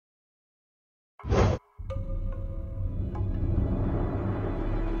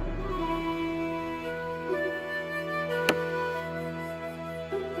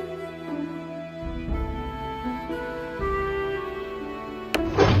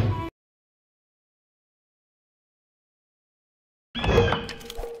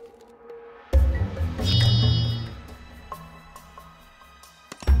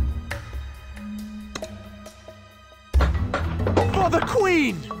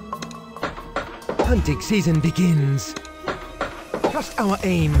mine! Hunting season begins. Trust our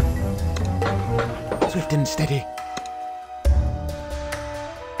aim. Swift and steady.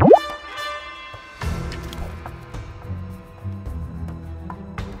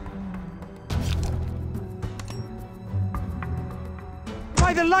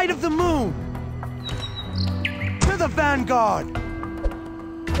 By the light of the moon! To the vanguard!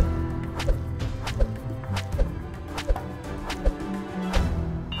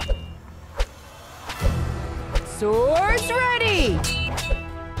 Swords ready!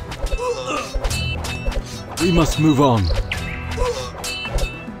 We must move on.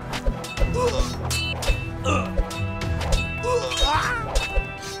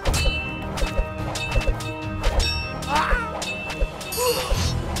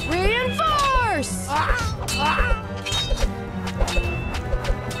 Reinforce!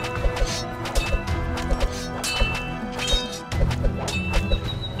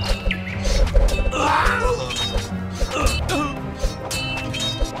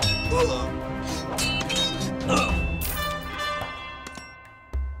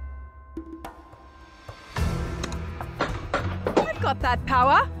 I've got that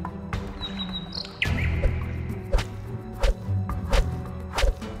power.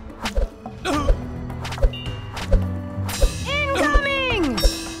 Incoming!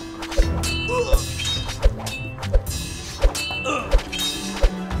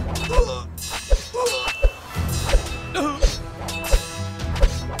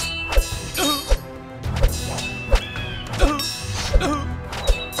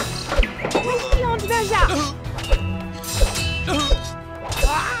 Beyond measure!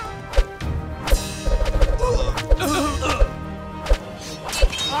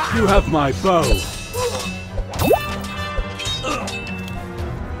 You have my bow.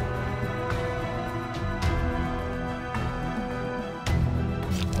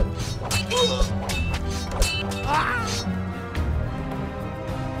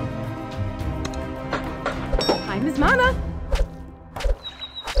 Time is mana.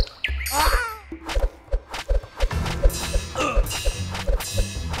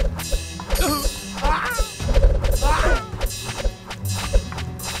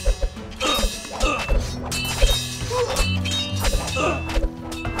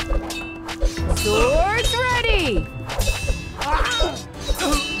 Swords ready!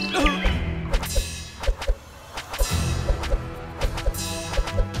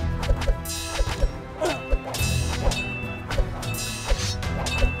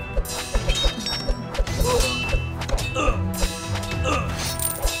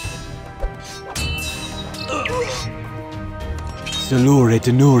 Salure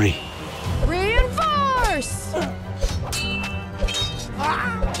Denuri. Reinforce!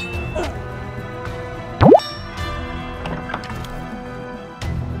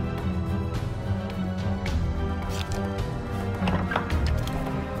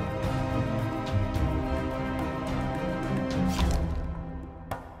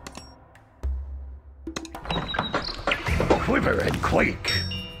 Quiver and quake.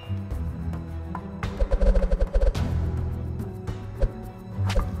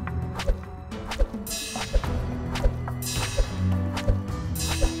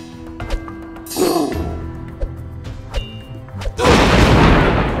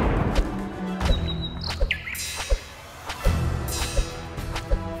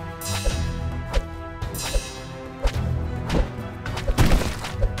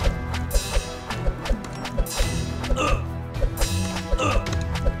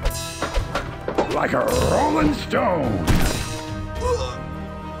 Like a rolling stone.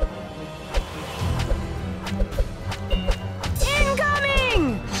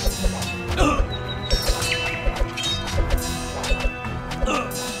 Incoming!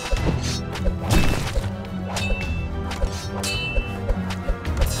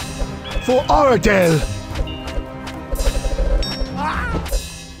 For Oradell!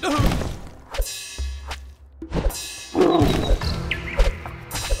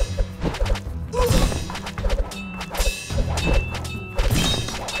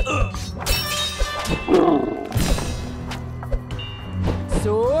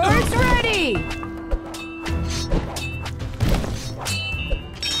 Swords ready!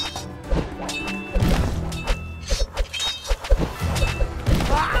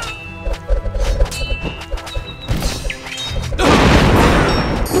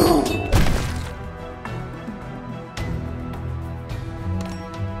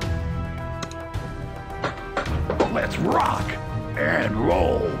 Let's rock and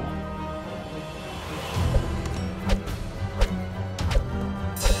roll.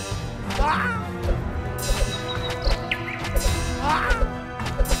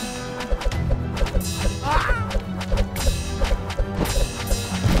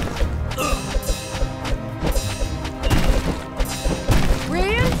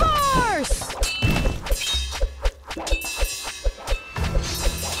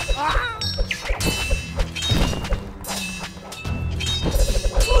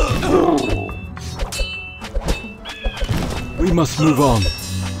 We must move on.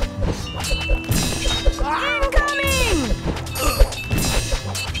 Incoming!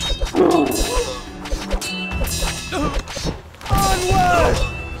 Onward!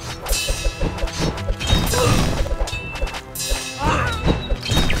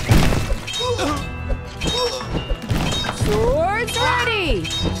 Swords ready!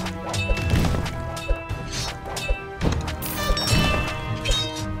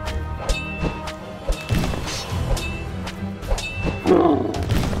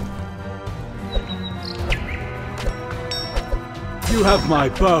 You have my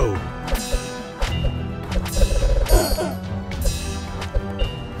bow.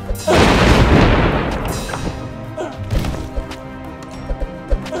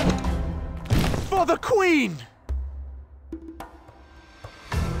 For the Queen!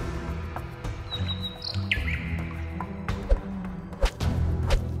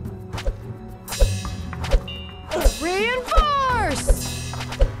 Reinforce!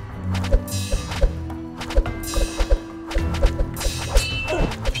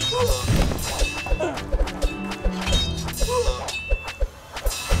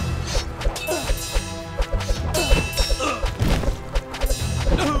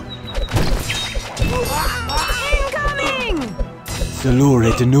 Incoming!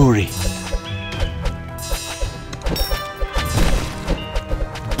 Salure Denuri.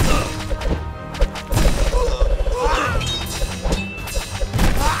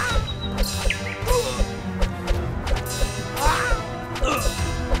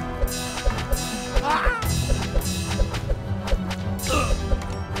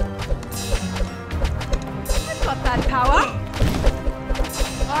 I've got that power.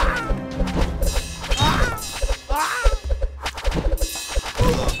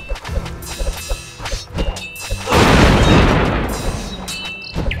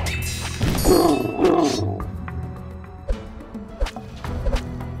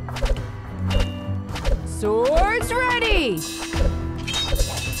 Swords ready!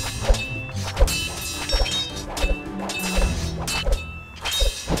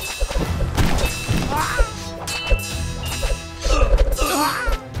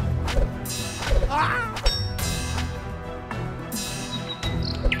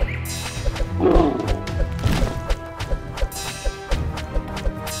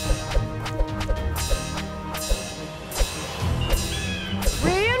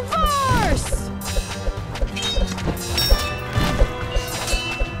 Reinforce!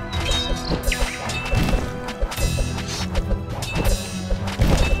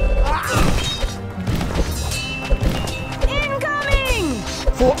 Incoming!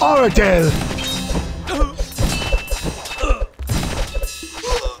 For Oradell!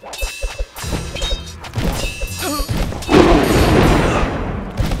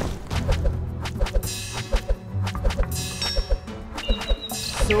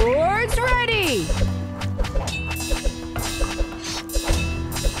 Swords ready!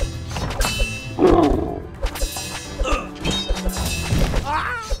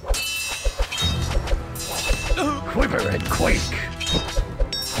 Quiver and quake.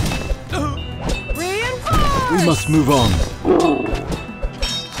 Reinforce! We must move on.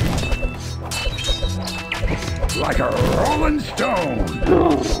 Like a rolling stone.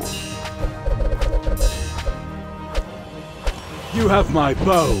 You have my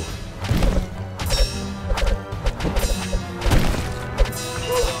bow.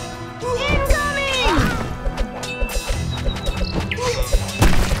 Incoming!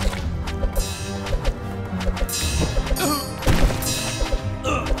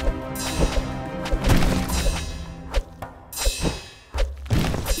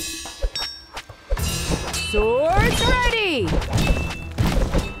 Swords ready!